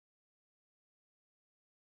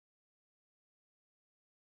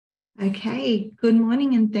Okay, good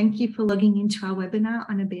morning and thank you for logging into our webinar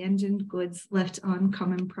on abandoned goods left on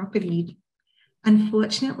common property.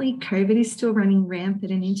 Unfortunately, COVID is still running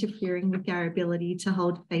rampant and interfering with our ability to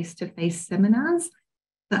hold face-to-face seminars,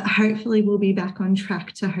 but hopefully we'll be back on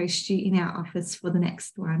track to host you in our office for the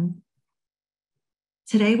next one.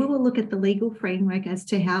 Today, we will look at the legal framework as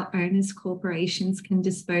to how owners' corporations can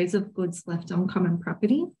dispose of goods left on common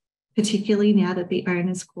property, particularly now that the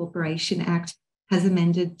Owners Corporation Act has been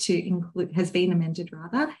amended to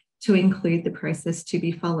include the process to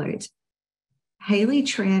be followed. Hayley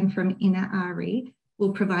Tran from Inner RE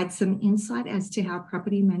will provide some insight as to how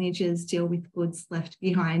property managers deal with goods left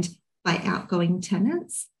behind by outgoing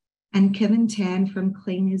tenants. And Kevin Tan from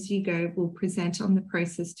Clean As You Go will present on the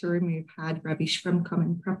process to remove hard rubbish from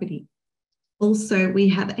common property. Also, we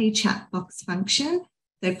have a chat box function,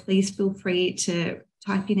 so please feel free to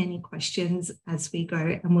type in any questions as we go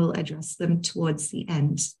and we'll address them towards the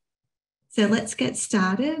end. So let's get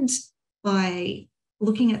started by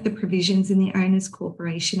looking at the provisions in the Owners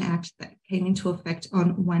Corporation Act that came into effect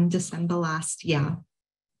on 1 December last year.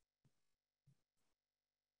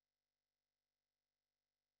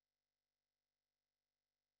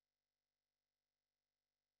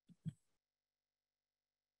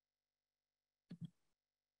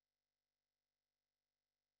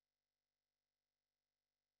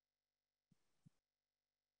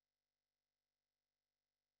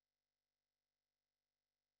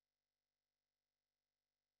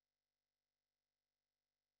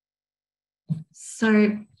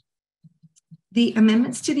 So the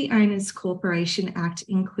amendments to the Owners Corporation Act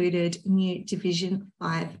included new Division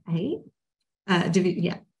 5A,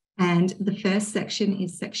 and the first section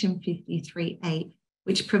is Section 53A,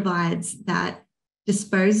 which provides that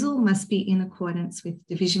disposal must be in accordance with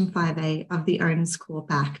Division 5A of the Owners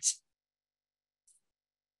Corp Act.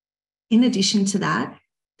 In addition to that,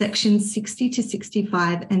 Sections 60 to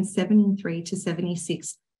 65 and 73 to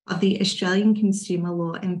 76 of the Australian Consumer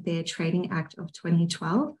Law and Fair Trading Act of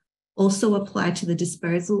 2012 also apply to the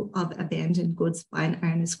disposal of abandoned goods by an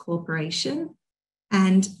owners corporation,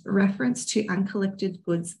 and reference to uncollected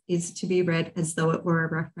goods is to be read as though it were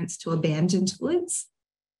a reference to abandoned goods.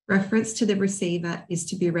 Reference to the receiver is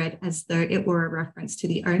to be read as though it were a reference to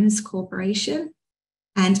the owners corporation,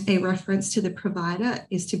 and a reference to the provider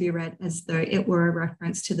is to be read as though it were a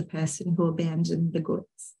reference to the person who abandoned the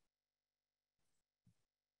goods.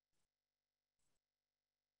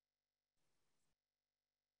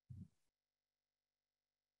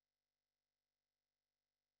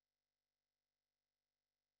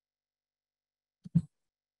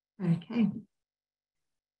 Okay.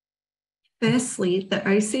 Firstly, the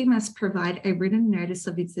OC must provide a written notice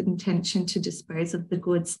of its intention to dispose of the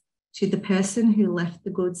goods to the person who left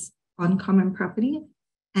the goods on common property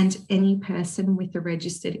and any person with a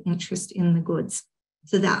registered interest in the goods.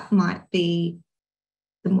 So that might be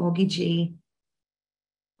the mortgagee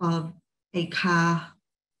of a car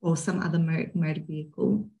or some other motor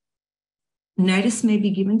vehicle. Notice may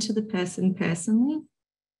be given to the person personally,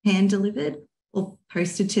 hand-delivered, or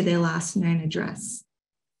posted to their last known address.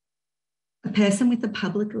 A person with a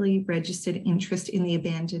publicly registered interest in the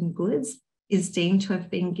abandoned goods is deemed to have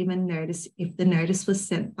been given notice if the notice was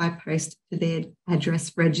sent by post to their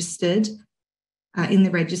address registered in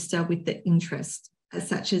the register with the interest,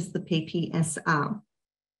 such as the PPSR.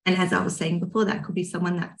 And as I was saying before, that could be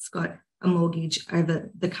someone that's got a mortgage over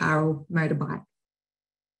the car or motorbike.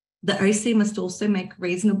 The OC must also make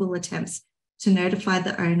reasonable attempts to notify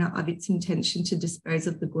the owner of its intention to dispose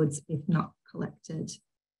of the goods if not collected.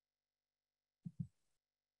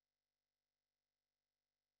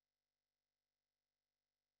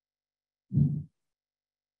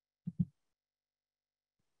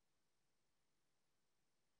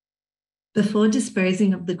 Before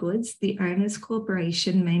disposing of the goods, the Owners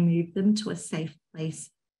Corporation may move them to a safe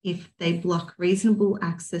place if they block reasonable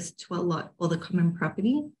access to a lot or the common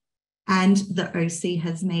property, and the OC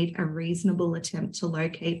has made a reasonable attempt to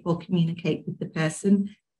locate or communicate with the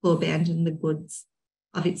person who abandoned the goods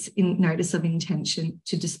of its notice of intention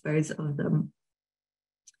to dispose of them.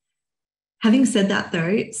 Having said that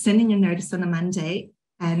though, sending a notice on a Monday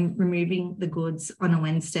and removing the goods on a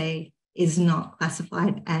Wednesday is not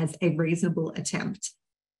classified as a reasonable attempt.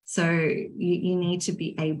 So you need to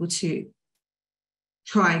be able to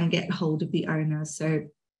try and get hold of the owner. So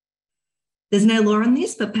there's no law on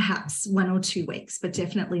this, but perhaps 1 or 2 weeks, but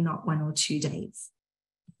definitely not 1 or 2 days.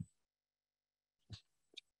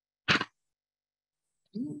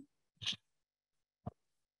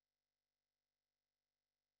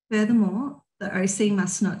 Furthermore, the OC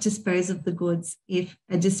must not dispose of the goods if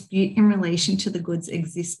a dispute in relation to the goods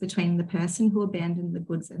exists between the person who abandoned the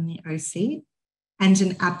goods and the OC, and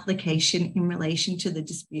an application in relation to the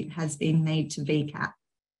dispute has been made to VCAT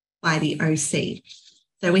by the OC.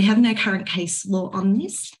 So we have no current case law on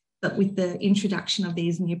this, but with the introduction of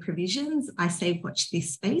these new provisions, I say watch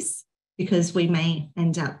this space because we may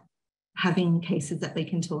end up having cases that we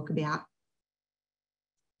can talk about.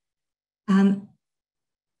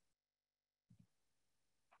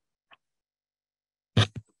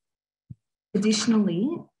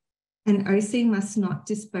 Additionally, an OC must not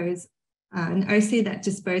dispose, an OC that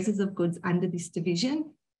disposes of goods under this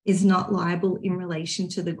division is not liable in relation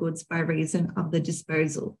to the goods by reason of the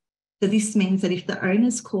disposal. So this means that if the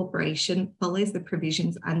owner's corporation follows the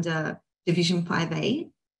provisions under Division 5A,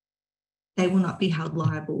 they will not be held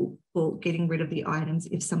liable for getting rid of the items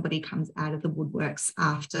if somebody comes out of the woodworks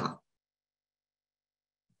after.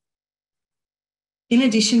 In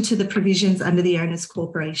addition to the provisions under the Owners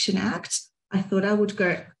Corporation Act, I thought I would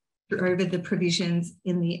go over the provisions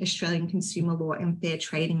in the Australian Consumer Law and Fair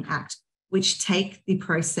Trading Act, which take the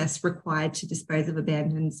process required to dispose of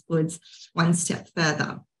abandoned goods one step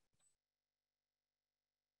further.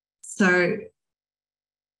 So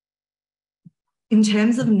in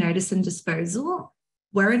terms of notice and disposal,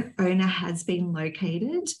 where an owner has been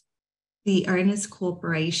located, the owner's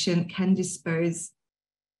corporation can dispose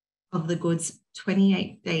of the goods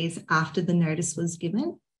 28 days after the notice was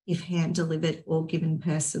given, if hand delivered or given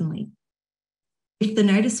personally. If the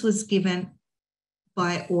notice was given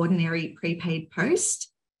by ordinary prepaid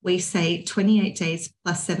post, we say 28 days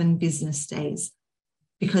plus 7 business days,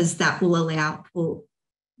 because that will allow for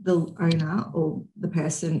the owner or the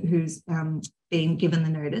person who's been given the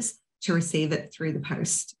notice to receive it through the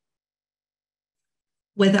post.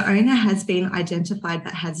 Where the owner has been identified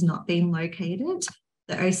but has not been located,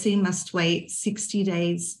 the OC must wait 60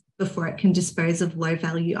 days before it can dispose of low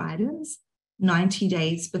value items, 90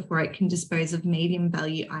 days before it can dispose of medium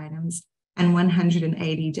value items, and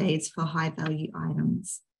 180 days for high value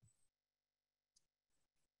items.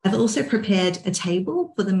 I've also prepared a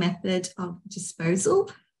table for the method of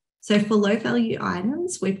disposal. So for low value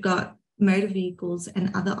items, we've got motor vehicles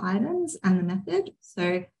and other items and the method.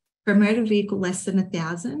 So for a motor vehicle less than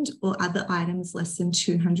 $1,000 or other items less than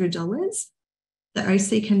 $200, the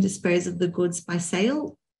OC can dispose of the goods by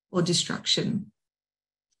sale or destruction.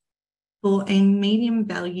 For a medium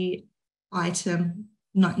value item,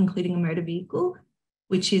 not including a motor vehicle,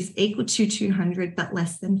 which is equal to 200 but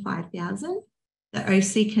less than 5,000, the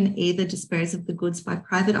OC can either dispose of the goods by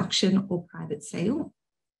private auction or private sale.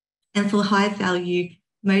 And for high value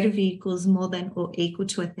motor vehicles more than or equal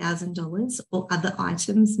to $1,000 or other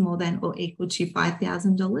items more than or equal to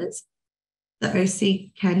 $5,000, the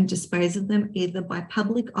OC can dispose of them either by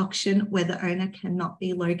public auction where the owner cannot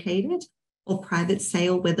be located or private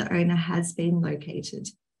sale where the owner has been located.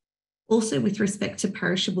 Also, with respect to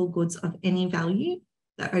perishable goods of any value,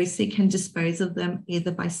 the OC can dispose of them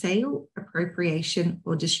either by sale, appropriation,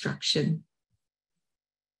 or destruction.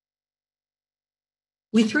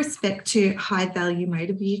 With respect to high value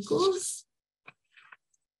motor vehicles,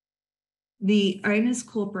 the owner's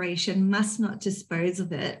corporation must not dispose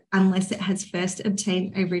of it unless it has first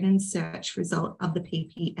obtained a written search result of the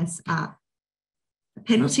PPSR. The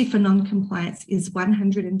penalty for non-compliance is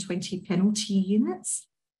 120 penalty units.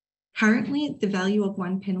 Currently, the value of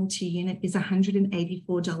one penalty unit is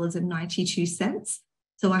 $184.92.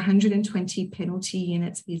 So 120 penalty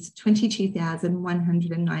units is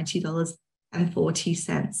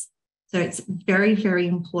 $22,190.40. So it's very, very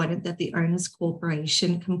important that the owner's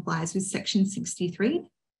corporation complies with Section 63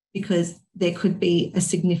 because there could be a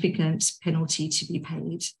significant penalty to be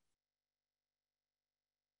paid.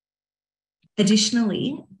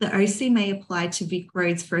 Additionally, the OC may apply to Vic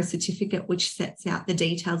Roads for a certificate which sets out the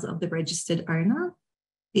details of the registered owner.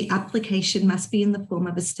 The application must be in the form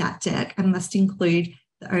of a stat dec and must include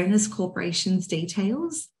the owner's corporation's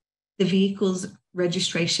details, the vehicle's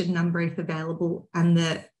registration number if available, and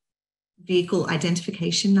the vehicle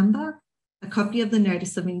identification number, a copy of the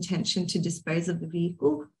notice of intention to dispose of the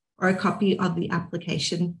vehicle, or a copy of the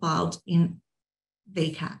application filed in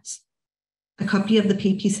VCAT, a copy of the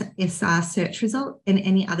PPSR search result, and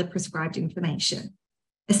any other prescribed information.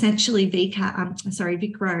 Essentially, Vic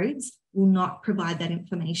Roads will not provide that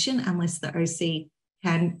information unless the OC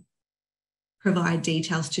can provide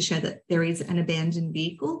details to show that there is an abandoned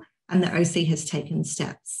vehicle and the OC has taken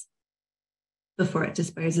steps before it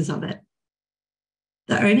disposes of it.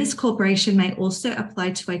 The owner's corporation may also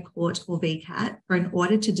apply to a court or VCAT for an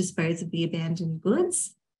order to dispose of the abandoned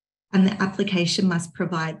goods, and the application must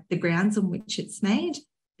provide the grounds on which it's made,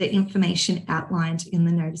 the information outlined in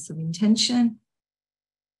the notice of intention,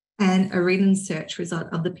 and a written search result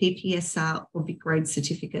of the PPSR or Vic Road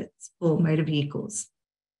certificates for motor vehicles.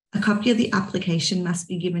 A copy of the application must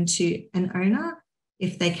be given to an owner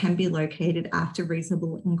if they can be located after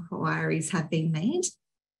reasonable inquiries have been made,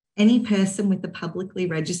 any person with a publicly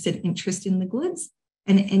registered interest in the goods,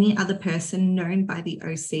 and any other person known by the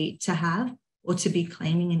OC to have or to be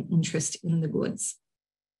claiming an interest in the goods.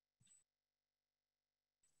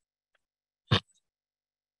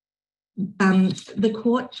 The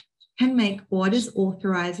court can make orders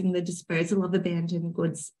authorising the disposal of abandoned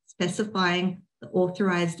goods, specifying the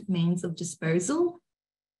authorised means of disposal,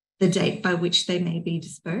 the date by which they may be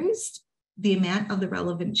disposed, the amount of the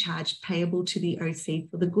relevant charge payable to the OC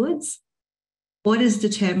for the goods, orders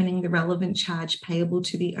determining the relevant charge payable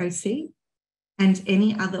to the OC, and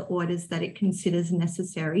any other orders that it considers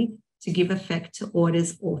necessary to give effect to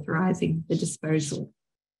orders authorising the disposal.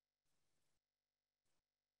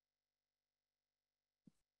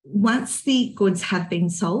 Once the goods have been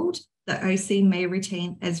sold, the OC may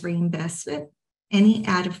retain as reimbursement any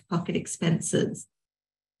out-of-pocket expenses.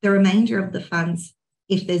 The remainder of the funds,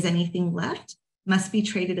 if there's anything left, must be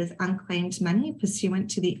treated as unclaimed money pursuant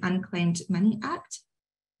to the Unclaimed Money Act,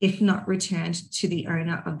 if not returned to the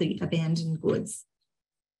owner of the abandoned goods.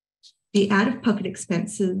 The out-of-pocket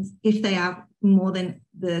expenses, if they are more than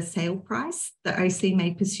the sale price, the OC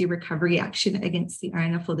may pursue recovery action against the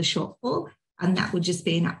owner for the shortfall, and that would just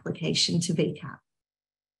be an application to VCAP.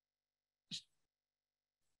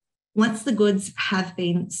 Once the goods have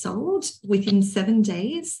been sold, within 7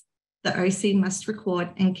 days, the OC must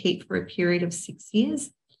record and keep for a period of 6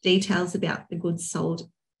 years details about the goods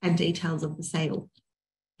sold and details of the sale.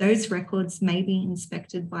 Those records may be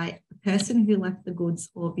inspected by the person who left the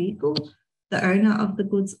goods or vehicle, the owner of the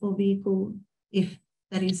goods or vehicle, if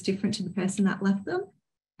that is different to the person that left them,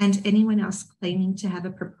 and anyone else claiming to have a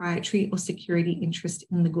proprietary or security interest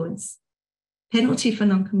in the goods. Penalty for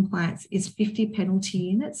non-compliance is 50 penalty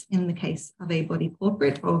units in the case of a body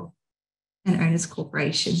corporate or an owner's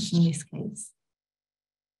corporation in this case.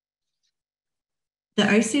 The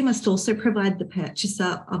OC must also provide the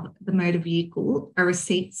purchaser of the motor vehicle a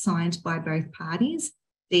receipt signed by both parties,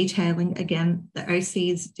 detailing again the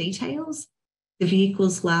OC's details, the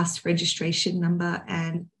vehicle's last registration number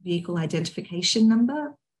and vehicle identification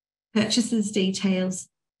number, purchaser's details,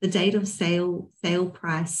 the date of sale, sale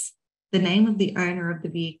price, the name of the owner of the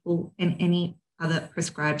vehicle, and any other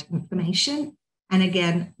prescribed information. And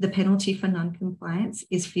again, the penalty for non-compliance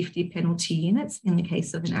is 50 penalty units in the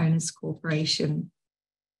case of an owner's corporation.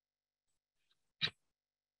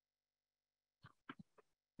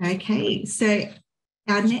 Okay, so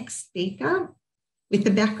our next speaker, with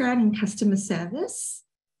a background in customer service,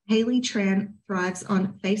 Hayley Tran thrives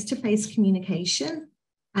on face-to-face communication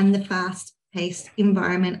and the fast-paced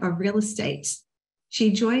environment of real estate. She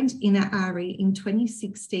joined Inner RE in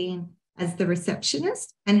 2016 as the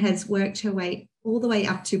receptionist and has worked her way all the way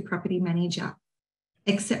up to property manager.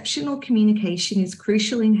 Exceptional communication is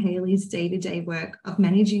crucial in Hayley's day-to-day work of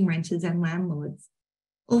managing renters and landlords.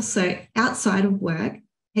 Also, outside of work,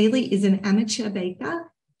 Hayley is an amateur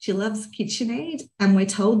baker. She loves KitchenAid, and we're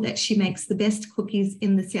told that she makes the best cookies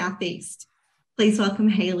in the Southeast. Please welcome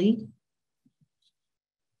Hayley.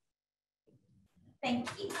 Thank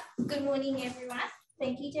you. Good morning, everyone.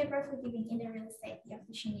 Thank you, Deborah, for giving Inner Real Estate the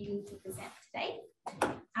opportunity to present today.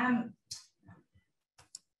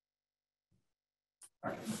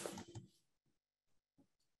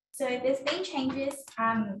 So there's been changes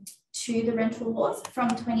to the rental laws from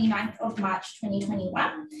 29th of March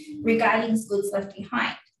 2021 regarding goods left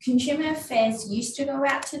behind. Consumer Affairs used to go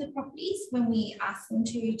out to the properties when we asked them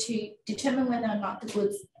to determine whether or not the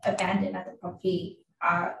goods abandoned at the property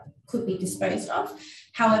could be disposed of.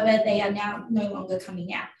 However, they are now no longer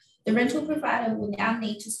coming out. The rental provider will now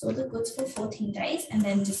need to store the goods for 14 days and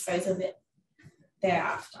then dispose of it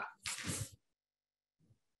thereafter.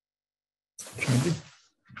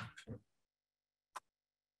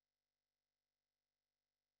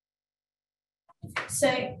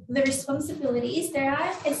 So the responsibilities, there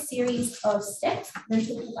are a series of steps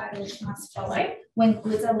rental providers must follow when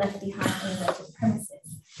goods are left behind in rental premises.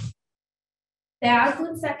 There are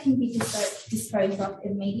goods that can be disposed of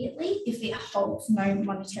immediately if it holds no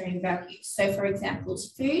monetary value. So for example,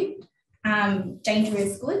 food,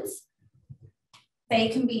 dangerous goods, they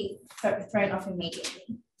can be thrown off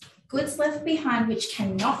immediately. Goods left behind which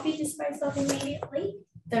cannot be disposed of immediately,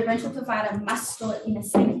 the rental provider must store it in a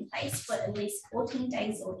safe place for at least 14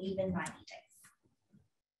 days or even 90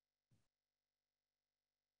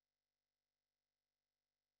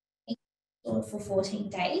 days. For 14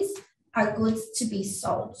 days, are goods to be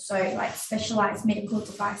sold. So like specialized medical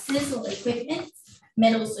devices or equipment,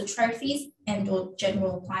 medals or trophies, and or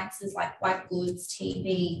general appliances like white goods,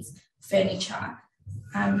 TVs, furniture.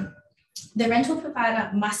 The rental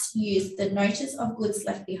provider must use the notice of goods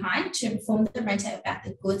left behind to inform the renter about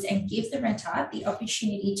the goods and give the renter the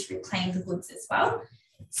opportunity to reclaim the goods as well.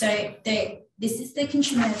 So this is the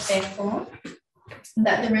consumer affair form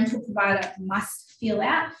that the rental provider must fill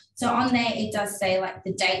out. So on there, it does say like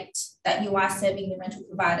the date that you are serving the rental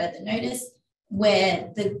provider the notice,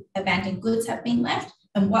 where the abandoned goods have been left,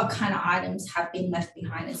 and what kind of items have been left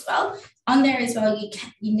behind as well. On there as well,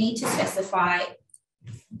 you need to specify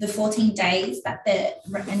the 14 days that the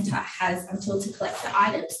renter has until to collect the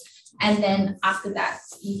items. And then after that,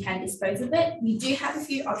 you can dispose of it. You do have a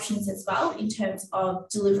few options as well in terms of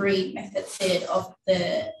delivery method of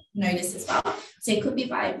the notice as well. So it could be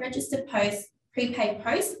by registered post, prepaid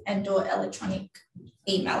post, and or electronic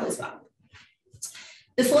email as well.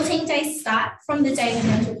 The 14 days start from the day the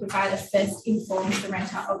rental provider first informs the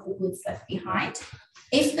renter of the goods left behind.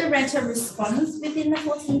 If the renter responds within the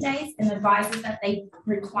 14 days and advises that they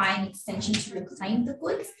require an extension to reclaim the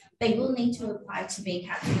goods, they will need to apply to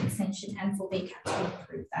VCAT for an extension and for VCAT to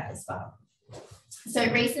approve that as well.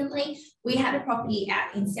 So recently, we had a property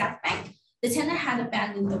out in South Bank. The tenant had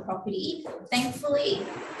abandoned the property. Thankfully,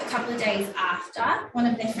 a couple of days after, one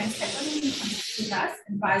of their friends had gotten in contact with us,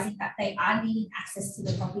 advising that they are needing access to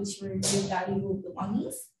the property to remove valuable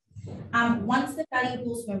belongings. Once the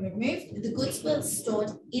valuables were removed, the goods were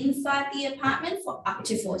stored inside the apartment for up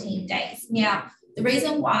to 14 days. Now, the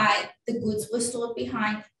reason why the goods were stored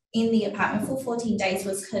behind in the apartment for 14 days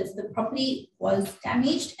was because the property was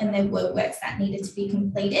damaged and there were works that needed to be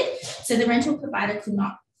completed. So the rental provider could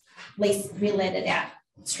not re-let it out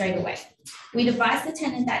straight away. We'd advise the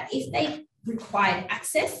tenant that if they required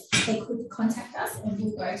access, they could contact us and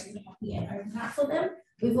we'll go to the property and open that for them.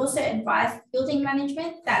 We've also advised building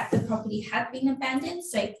management that the property had been abandoned.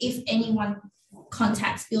 So if anyone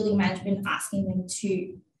contacts building management asking them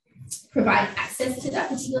to provide access to that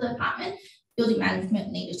particular apartment, building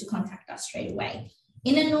management needed to contact us straight away.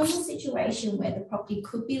 In a normal situation where the property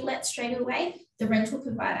could be let straight away, the rental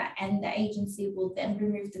provider and the agency will then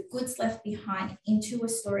remove the goods left behind into a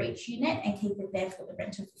storage unit and keep it there for the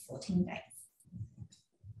renter for 14 days.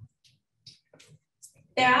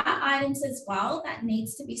 There are items as well that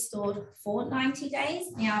needs to be stored for 90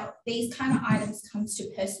 days. Now, these kind of items comes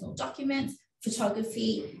to personal documents,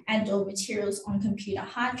 photography, and or materials on computer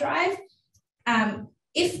hard drive.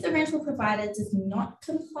 If the rental provider does not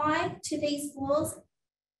comply to these laws,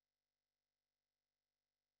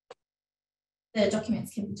 the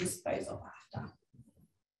documents can be disposed of after.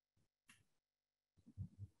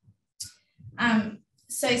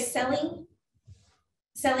 So selling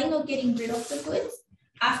or getting rid of the goods.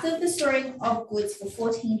 After the storing of goods for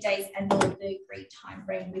 14 days and or the agreed time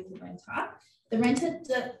frame with the renter, the renter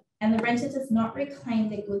does not reclaim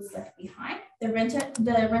the goods left behind, the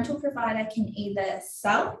rental provider can either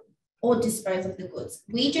sell or dispose of the goods.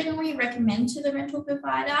 We generally recommend to the rental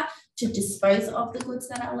provider to dispose of the goods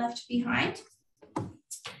that are left behind,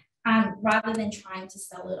 rather than trying to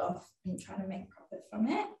sell it off and trying to make profit from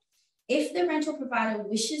it. If the rental provider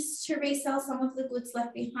wishes to resell some of the goods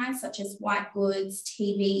left behind, such as white goods,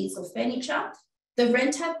 TVs, or furniture, the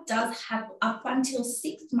renter does have up until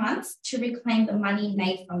 6 months to reclaim the money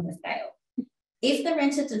made from the sale. If the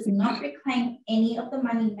renter does not reclaim any of the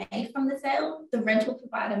money made from the sale, the rental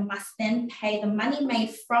provider must then pay the money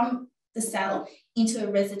made from the sale into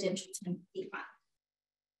a residential tenancy fund.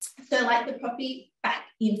 So like the property back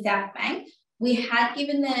in South Bank, we had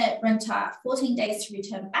given the renter 14 days to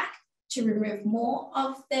return back to remove more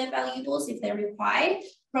of their valuables if they're required.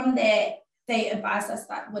 From there, they advised us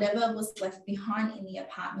that whatever was left behind in the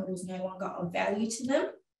apartment was no longer of value to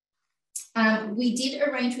them. We did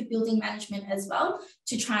arrange with building management as well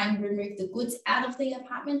to try and remove the goods out of the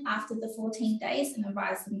apartment after the 14 days and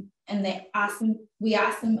advise them, and we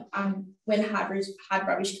asked them when hard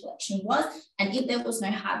rubbish collection was, and if there was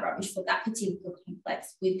no hard rubbish for that particular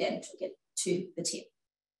complex, we then took it to the tip.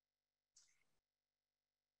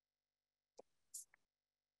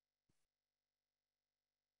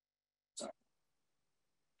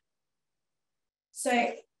 So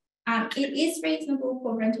it is reasonable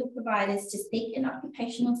for rental providers to seek an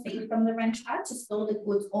occupational fee from the renter to store the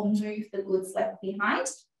goods or move the goods left behind.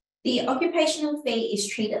 The occupational fee is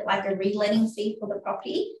treated like a reletting fee for the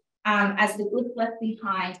property, as the goods left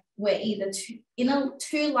behind were either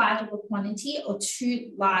too large of a quantity or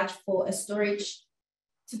too large for a storage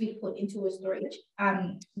to be put into a storage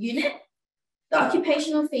unit. The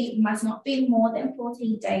occupational fee must not be more than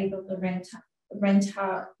 14 days of the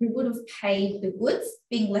renter who would have paid the goods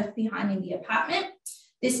being left behind in the apartment.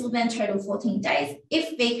 This will then total 14 days.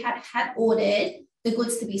 If VCAT had ordered the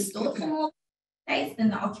goods to be stored for more days, then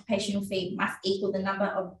the occupational fee must equal the number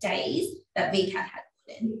of days that VCAT had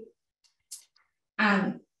ordered.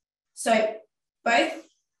 So both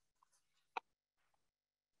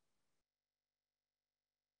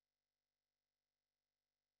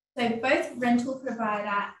rental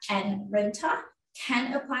provider and renter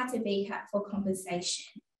can apply to VCAT for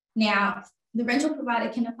compensation. Now, the rental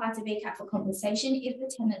provider can apply to VCAT for compensation if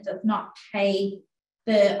the tenant does not pay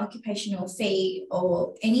the occupational fee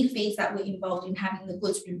or any fees that were involved in having the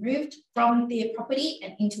goods removed from their property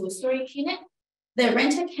and into a storage unit. The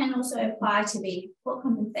renter can also apply to VCAT for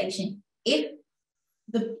compensation if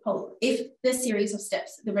the series of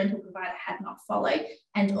steps the rental provider had not followed,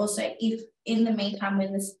 and also if in the meantime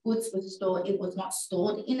when the goods were stored, it was not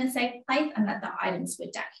stored in a safe place and that the items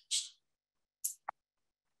were damaged.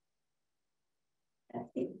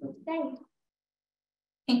 That's it for today.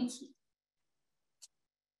 Thank you.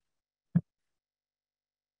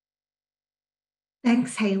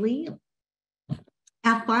 Thanks, Hayley.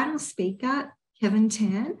 Our final speaker, Kevin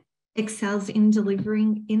Tran, excels in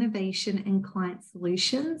delivering innovation and client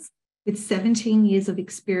solutions with 17 years of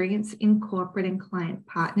experience in corporate and client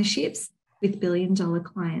partnerships with billion-dollar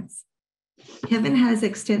clients. Kevin has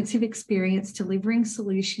extensive experience delivering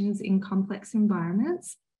solutions in complex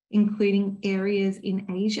environments, including areas in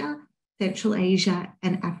Asia, Central Asia,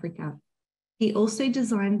 and Africa. He also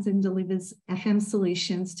designs and delivers FM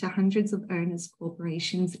solutions to hundreds of owners'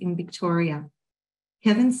 corporations in Victoria.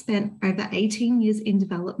 Kevin spent over 18 years in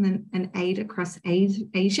development and aid across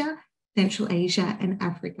Asia, Central Asia, and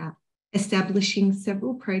Africa, establishing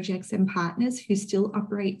several projects and partners who still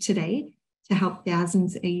operate today to help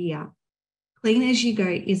thousands a year. Clean As You Go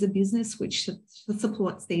is a business which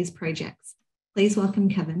supports these projects. Please welcome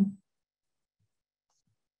Kevin.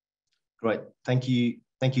 Great. Thank you,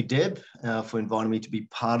 Deb, for inviting me to be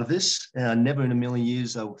part of this. Never in a million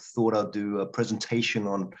years I thought I'd do a presentation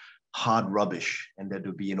on hard rubbish and that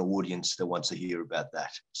would be an audience that wants to hear about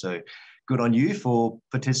that. So good on you for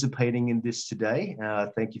participating in this today.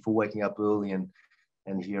 Thank you for waking up early and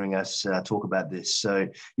hearing us talk about this. So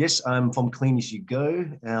yes, I'm from Clean As You Go.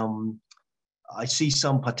 I see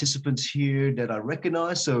some participants here that I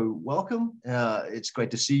recognize, so welcome. It's great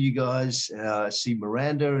to see you guys. I see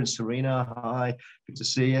Miranda and Serena. Hi, good to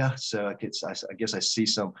see you. So I guess I see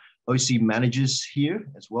some OC managers here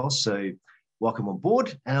as well. So welcome on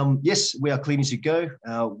board. Yes, we are Clean As You Go.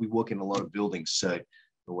 We work in a lot of buildings, so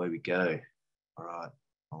away we go. All right,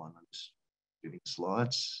 hold on, I'm just moving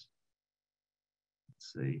slides.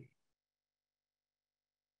 Let's see.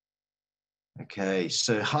 Okay,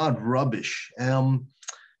 so hard rubbish.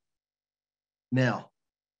 Now,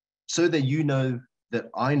 so that you know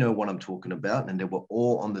that I know what I'm talking about and that we're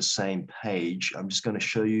all on the same page, I'm just going to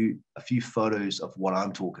show you a few photos of what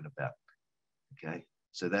I'm talking about. Okay,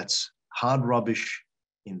 so that's hard rubbish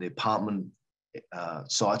in the apartment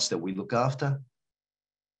sites that we look after.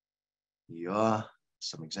 Here you are,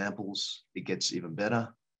 some examples. It gets even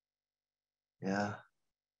better. Yeah,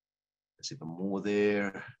 there's even more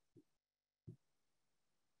there.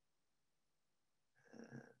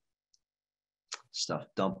 Stuff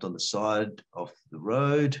dumped on the side of the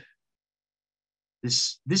road.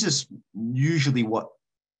 This is usually what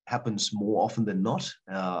happens more often than not.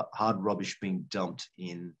 Hard rubbish being dumped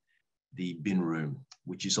in the bin room,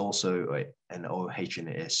 which is also an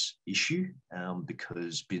OH&S issue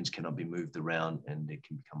because bins cannot be moved around and it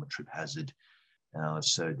can become a trip hazard.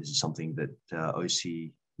 So this is something that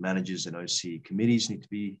OC managers and OC committees need to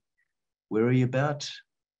be wary about.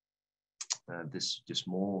 This just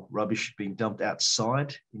more rubbish being dumped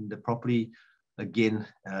outside in the property. Again,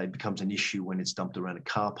 it becomes an issue when it's dumped around a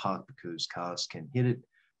car park because cars can hit it,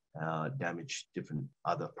 damage different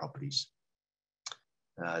other properties.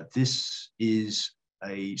 This is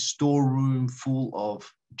a storeroom full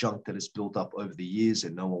of junk that is built up over the years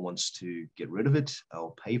and no one wants to get rid of it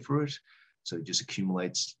or pay for it. So it just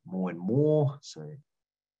accumulates more and more. So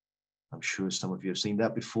I'm sure some of you have seen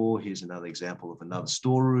that before. Here's another example of another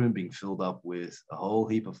storeroom being filled up with a whole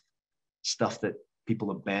heap of stuff that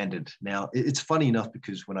people abandoned. Now, it's funny enough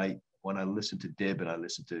because when I listen to Deb and I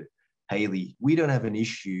listen to Hayley, we don't have an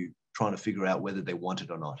issue trying to figure out whether they want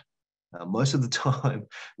it or not. Most of the time,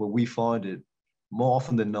 when we find it, more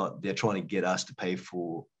often than not, they're trying to get us to pay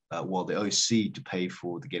for, the OC to pay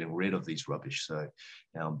for the getting rid of these rubbish. So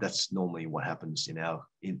that's normally what happens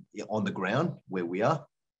on the ground where we are.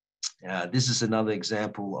 This is another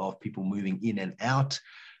example of people moving in and out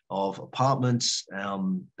of apartments.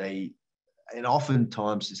 They And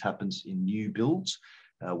oftentimes this happens in new builds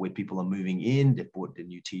where people are moving in, they've bought their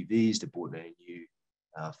new TVs, they've bought their new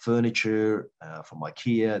furniture from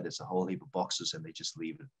IKEA. There's a whole heap of boxes and they just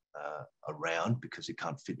leave it around because it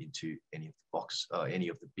can't fit into any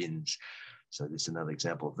of the bins. So this is another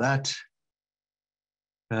example of that.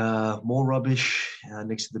 More rubbish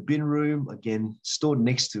next to the bin room, again, stored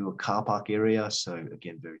next to a car park area. So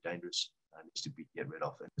again, very dangerous, needs to be get rid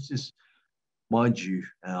of. And this is, mind you,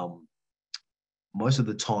 most of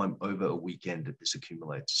the time over a weekend that this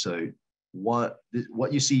accumulates. So what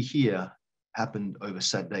you see here happened over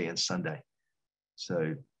Saturday and Sunday.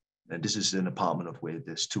 So, and this is an apartment of where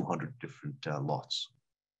there's 200 different lots.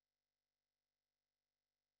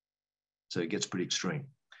 So it gets pretty extreme.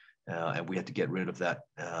 And we had to get rid of that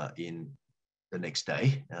in the next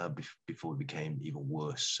day before it became even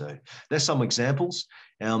worse. So there's some examples.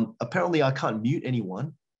 Apparently I can't mute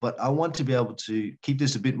anyone, but I want to be able to keep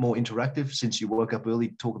this a bit more interactive since you woke up early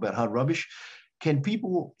to talk about hard rubbish. Can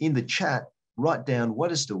people in the chat write down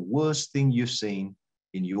what is the worst thing you've seen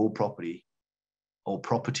in your property or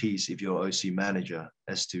properties if you're OC manager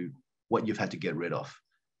as to what you've had to get rid of?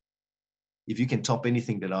 If you can top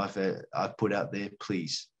anything that I've put out there,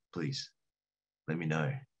 please let me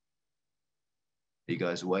know. Are you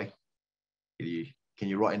guys awake? Can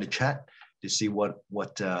you write in the chat to see what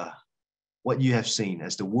you have seen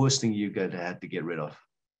as the worst thing you're going to have to get rid of?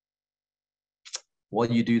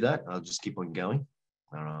 While you do that, I'll just keep on going.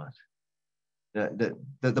 All right.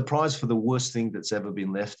 The prize for the worst thing that's ever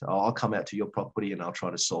been left, I'll come out to your property and I'll try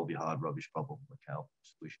to solve your hard rubbish problem. Okay, I'll put a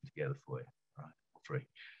solution together for you. All right, free.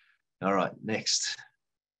 All right, next.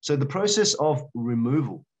 So the process of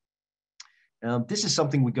removal. This is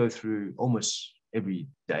something we go through almost every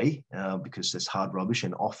day because there's hard rubbish,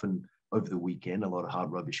 and often over the weekend, a lot of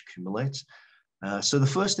hard rubbish accumulates. So the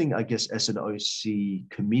first thing, I guess, as an OC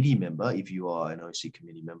committee member, if you are an OC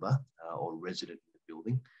committee member or resident in the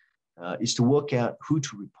building, is to work out who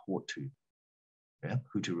to report to. Yeah,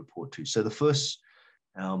 who to report to. So the first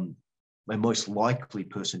and most likely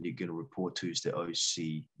person you're going to report to is the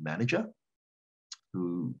OC manager,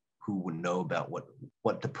 who would know about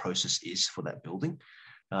what the process is for that building.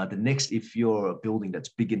 The next, if you're a building that's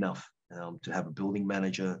big enough to have a building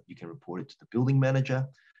manager, you can report it to the building manager,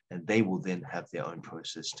 and they will then have their own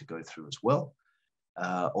process to go through as well.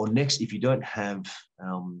 Or next, if you don't have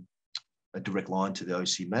a direct line to the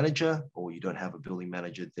OC manager, or you don't have a building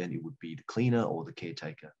manager, then it would be the cleaner or the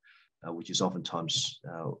caretaker, which is oftentimes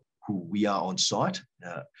who we are on site.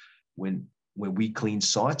 When we clean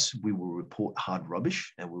sites, we will report hard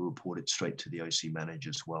rubbish and we'll report it straight to the OC manager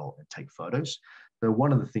as well and take photos. So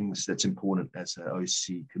one of the things that's important as an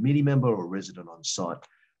OC committee member or resident on site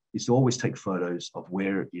is to always take photos of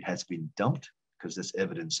where it has been dumped, because there's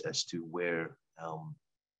evidence as to where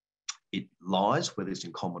it lies, whether it's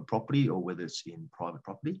in common property or whether it's in private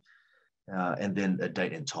property, and then a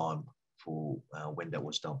date and time for when that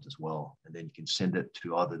was dumped as well. And then you can send it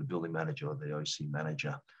to either the building manager or the OC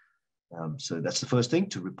manager. So that's the first thing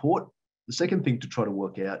to report. The second thing to try to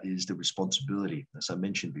work out is the responsibility. As I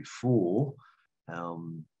mentioned before,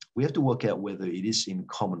 we have to work out whether it is in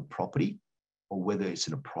common property or whether it's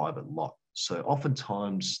in a private lot. So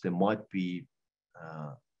oftentimes there might be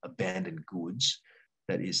abandoned goods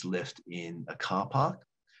that is left in a car park,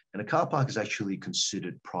 and a car park is actually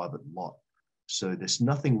considered private lot. So there's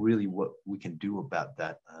nothing really what we can do about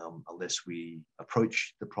that unless we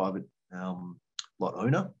approach the private lot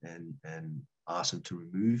owner and ask them to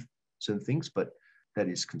remove certain things, but that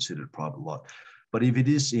is considered private lot. But if it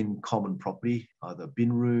is in common property, either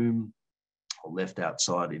bin room or left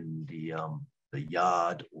outside in the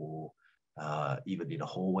yard, or even in a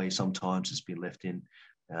hallway, sometimes it's been left in,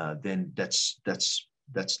 then that's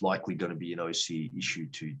likely going to be an OC issue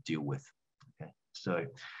to deal with. Okay, so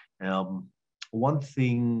one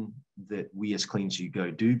thing that we as Clean As You Go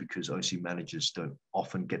do, because OC managers don't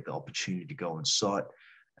often get the opportunity to go on site,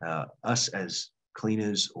 us as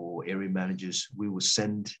cleaners or area managers, we will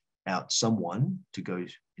send out someone to go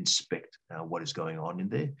inspect what is going on in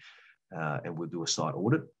there, and we'll do a site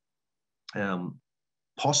audit.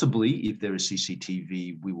 Possibly, if there is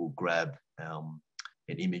CCTV, we will grab an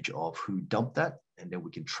image of who dumped that, and then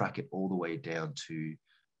we can track it all the way down to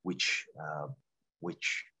which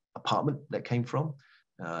apartment that came from.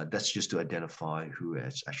 That's just to identify who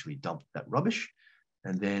has actually dumped that rubbish.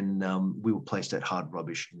 And then we will place that hard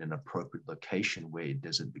rubbish in an appropriate location where it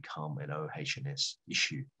doesn't become an OH&S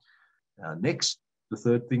issue. Next, the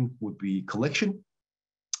third thing would be collection,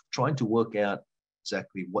 trying to work out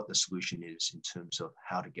exactly what the solution is in terms of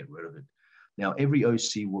how to get rid of it. Now, every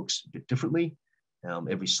OC works a bit differently.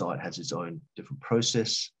 Every site has its own different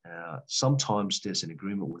process. Sometimes there's an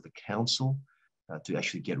agreement with the council to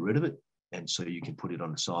actually get rid of it, and so you can put it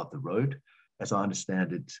on the side of the road. As I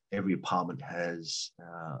understand it, every apartment has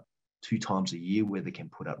 2 times a year where they can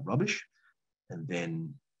put out rubbish, and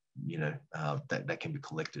then that can be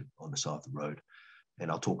collected on the side of the road.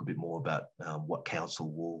 And I'll talk a bit more about what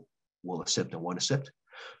council will accept and won't accept.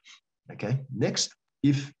 Okay, next.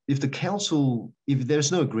 If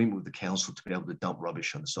there's no agreement with the council to be able to dump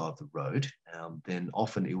rubbish on the side of the road, then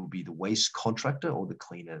often it will be the waste contractor or the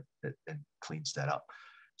cleaner that then cleans that up.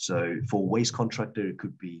 So for waste contractor, it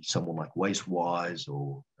could be someone like WasteWise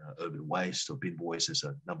or Urban Waste or Bin Boys. There's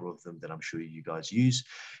a number of them that I'm sure you guys use.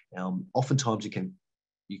 Oftentimes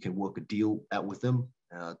you can work a deal out with them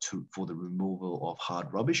for the removal of hard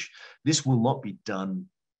rubbish. This will not be done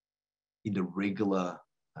in the regular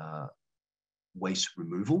waste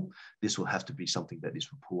removal. This will have to be something that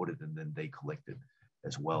is reported and then they collect it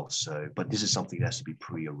as well. So, but this is something that has to be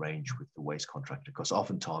pre-arranged with the waste contractor, because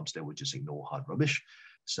oftentimes they would just ignore hard rubbish.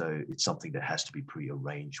 So it's something that has to be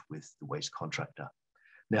pre-arranged with the waste contractor.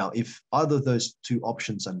 Now, if either of those 2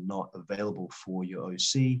 options are not available for your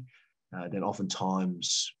OC, then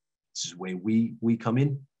oftentimes this is where we come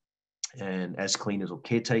in. And as cleaners or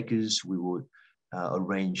caretakers, we would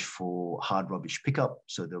arrange for hard rubbish pickup.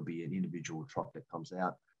 So there'll be an individual truck that comes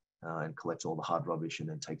out and collects all the hard rubbish and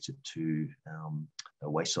then takes it to a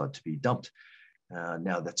waste site to be dumped.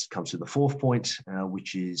 Now that comes to the 4th point,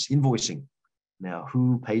 which is invoicing. Now,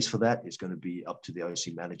 who pays for that is going to be up to the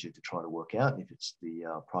OC manager to try to work out if it's the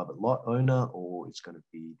private lot owner or it's going to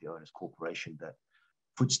be the owner's corporation that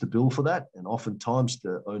foots the bill for that. And oftentimes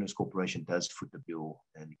the owner's corporation does foot the bill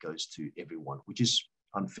and it goes to everyone, which is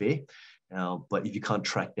unfair. But if you can't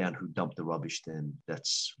track down who dumped the rubbish, then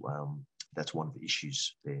that's one of the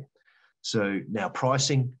issues there. So now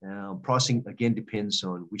pricing. Pricing again depends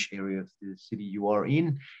on which area of the city you are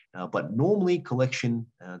in, but normally collection,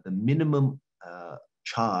 the minimum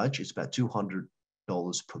charge is about $200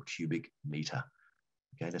 per cubic meter.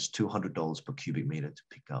 Okay, that's $200 per cubic meter to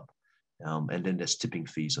pick up. And then there's tipping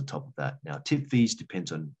fees on top of that. Now, tip fees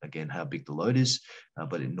depends on, again, how big the load is,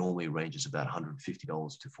 but it normally ranges about $150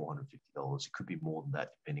 to $450. It could be more than that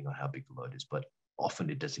depending on how big the load is, but often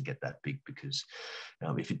it doesn't get that big because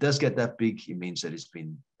if it does get that big, it means that it's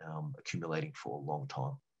been accumulating for a long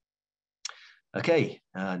time. Okay,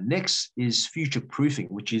 next is future proofing,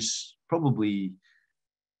 which is probably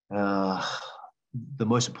the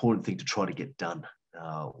most important thing to try to get done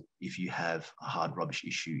if you have a hard rubbish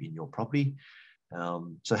issue in your property.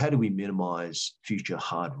 So how do we minimize future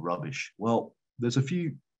hard rubbish? Well, there's a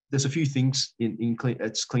few things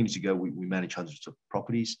it's Clean As You Go. We manage hundreds of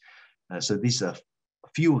properties. So these are a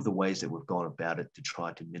few of the ways that we've gone about it to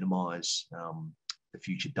try to minimize the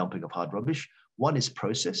future dumping of hard rubbish. One is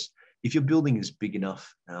process. If your building is big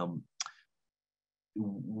enough,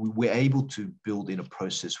 we're able to build in a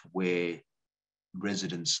process where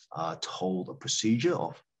residents are told a procedure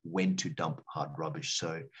of when to dump hard rubbish.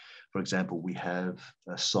 So, for example, we have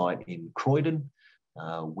a site in Croydon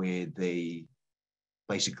where they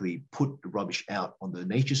basically put the rubbish out on the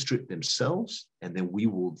nature strip themselves, and then we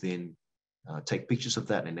will then take pictures of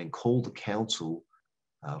that and then call the council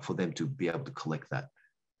for them to be able to collect that.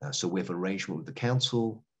 So we have an arrangement with the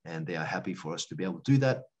council and they are happy for us to be able to do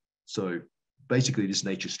that. So basically this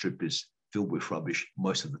nature strip is filled with rubbish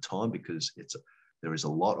most of the time because there is a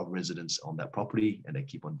lot of residents on that property and they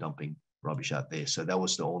keep on dumping rubbish out there. So that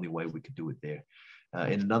was the only way we could do it there.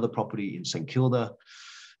 In another property in St Kilda,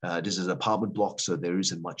 this is an apartment block, so there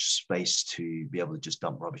isn't much space to be able to just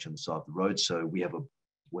dump rubbish on the side of the road. So we have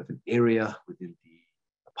an area within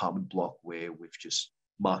the apartment block where we've just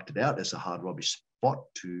marked it out as a hard rubbish spot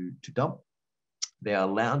to dump. They are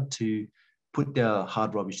allowed to put their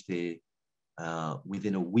hard rubbish there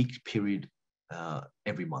within a week period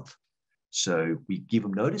every month. So we give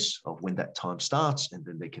them notice of when that time starts, and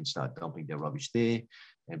then they can start dumping their rubbish there.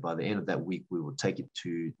 And by the end of that week, we will take it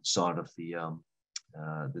to the side of the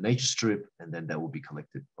nature strip, and then that will be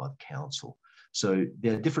collected by the council. So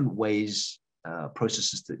there are different ways,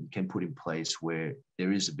 processes that you can put in place where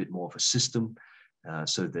there is a bit more of a system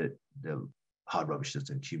so that the hard rubbish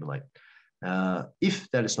doesn't accumulate. If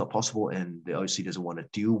that is not possible and the OC doesn't want to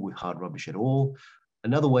deal with hard rubbish at all,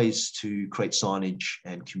 another way is to create signage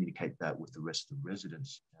and communicate that with the rest of the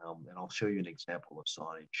residents. And I'll show you an example of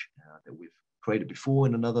signage that we've created before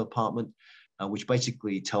in another apartment, which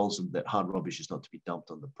basically tells them that hard rubbish is not to be dumped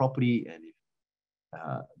on the property. And if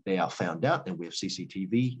they are found out, and we have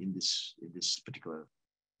CCTV in this particular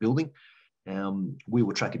building, we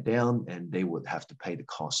will track it down and they would have to pay the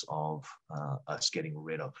cost of us getting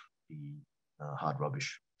rid of the hard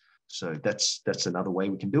rubbish. So that's another way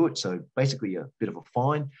we can do it. So basically a bit of a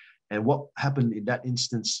fine. And what happened in that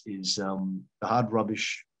instance is the hard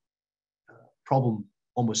rubbish problem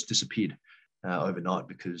almost disappeared overnight,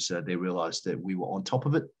 because they realized that we were on top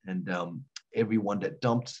of it, and everyone that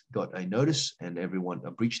dumped got a notice, and everyone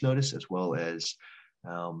a breach notice, as well as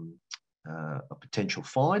a potential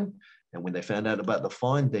fine. And when they found out about the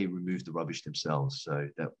fine, they removed the rubbish themselves. So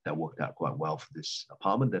that worked out quite well for this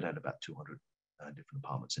apartment that had about 200 different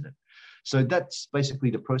apartments in it. So that's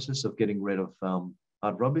basically the process of getting rid of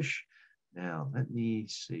hard rubbish. Now, let me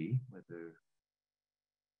see whether...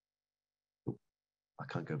 Oh, I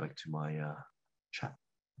can't go back to my chat.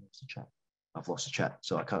 What's the chat? I've lost the chat,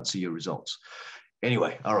 so I can't see your results.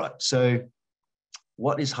 Anyway, all right. So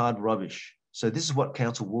what is hard rubbish? So this is what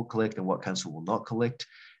council will collect and what council will not collect.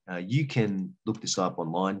 You can look this up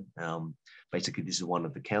online. Basically, this is one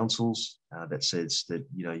of the councils that says that,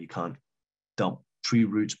 you know, you can't dump tree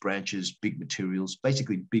roots, branches, big materials,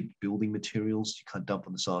 basically big building materials. You can't dump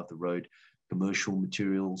on the side of the road. Commercial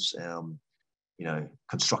materials, you know,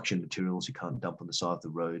 construction materials, you can't dump on the side of the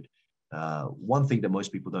road. One thing that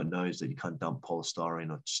most people don't know is that you can't dump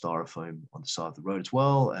polystyrene or styrofoam on the side of the road as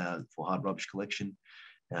well for hard rubbish collection.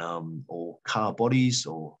 Or car bodies,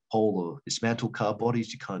 or whole or dismantled car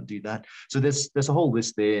bodies, you can't do that. So there's a whole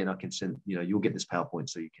list there, and I can send, you know, you'll get this PowerPoint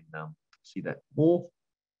so you can see that more.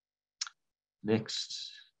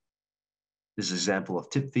 Next, this is an example of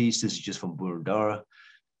tip fees. This is just from Boroondara.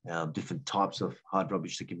 Different types of hard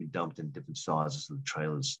rubbish that can be dumped in different sizes of the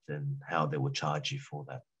trailers, and how they will charge you for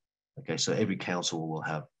that. Okay, so every council will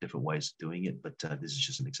have different ways of doing it, but this is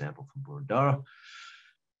just an example from Boroondara.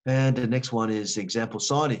 And the next one is example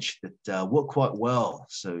signage that work quite well.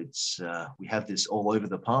 So it's we have this all over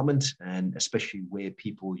the apartment, and especially where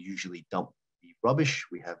people usually dump the rubbish,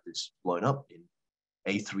 we have this blown up in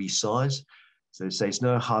A3 size. So it says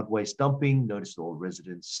no hard waste dumping. Notice to all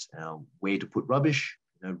residents where to put rubbish.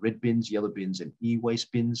 You know, red bins, yellow bins, and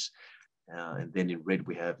e-waste bins. And then in red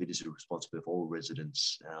we have it is a responsibility of all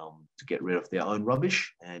residents to get rid of their own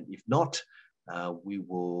rubbish, and if not, we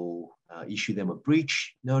will issue them a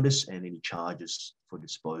breach notice, and any charges for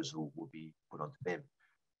disposal will be put onto them.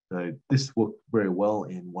 So this worked very well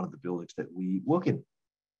in one of the buildings that we work in.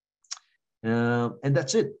 And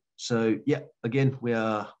that's it. So yeah, again, we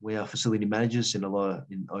are facility managers in over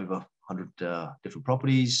 100 different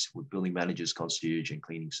properties, with building managers, concierge, and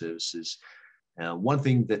cleaning services. One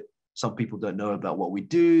thing that some people don't know about what we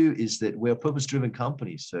do is that we're a purpose-driven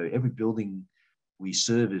company. So every building we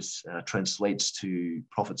service translates to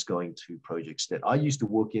profits going to projects that I used to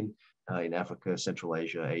work in Africa, Central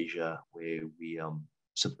Asia, Asia, where we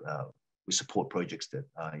support projects that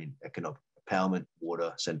are in economic empowerment,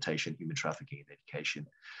 water, sanitation, human trafficking, and education.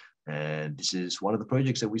 And this is one of the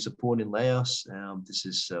projects that we support in Laos. This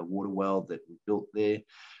is a water well that we built there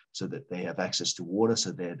so that they have access to water,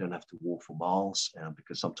 so they don't have to walk for miles,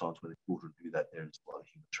 because sometimes when the children do that, there's a lot of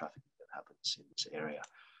human trafficking that happens in this area.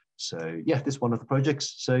 So yeah, this is one of the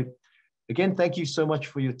projects. So again, thank you so much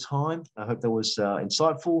for your time. I hope that was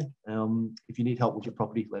insightful. If you need help with your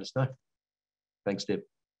property, let us know. Thanks, Deb.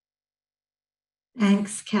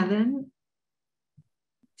 Thanks, Kevin.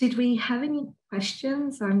 Did we have any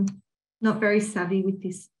questions? I'm not very savvy with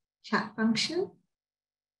this chat function.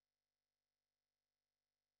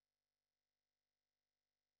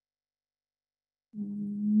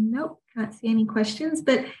 Nope, can't see any questions.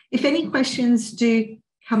 But if any questions do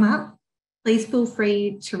come up, please feel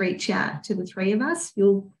free to reach out to the three of us.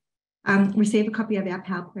 You'll receive a copy of our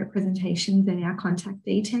PowerPoint presentations and our contact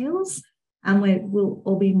details, and we'll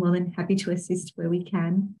all be more than happy to assist where we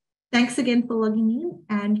can. Thanks again for logging in,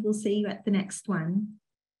 and we'll see you at the next one.